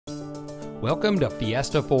Welcome to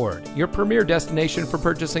Fiesta Ford, your premier destination for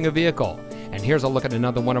purchasing a vehicle. And here's a look at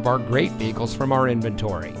another one of our great vehicles from our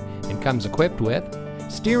inventory. It comes equipped with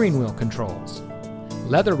steering wheel controls,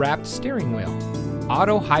 leather-wrapped steering wheel,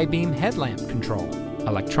 auto high beam headlamp control,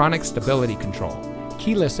 electronic stability control,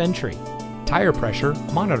 keyless entry, tire pressure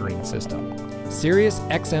monitoring system, Sirius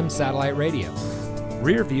XM satellite radio,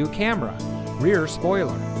 rear view camera, rear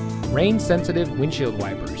spoiler, rain-sensitive windshield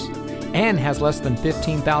wipers, and has less than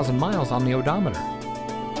 15,000 miles on the odometer.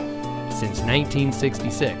 Since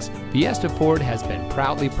 1966, Fiesta Ford has been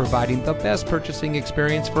proudly providing the best purchasing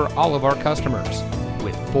experience for all of our customers.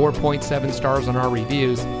 With 4.7 stars on our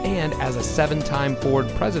reviews and as a 7-time Ford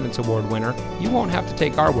President's Award winner, you won't have to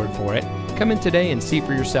take our word for it. Come in today and see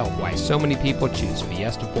for yourself why so many people choose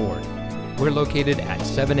Fiesta Ford. We're located at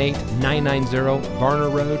 78990 Varner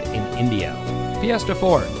Road in Indio. Fiesta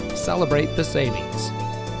Ford, celebrate the savings.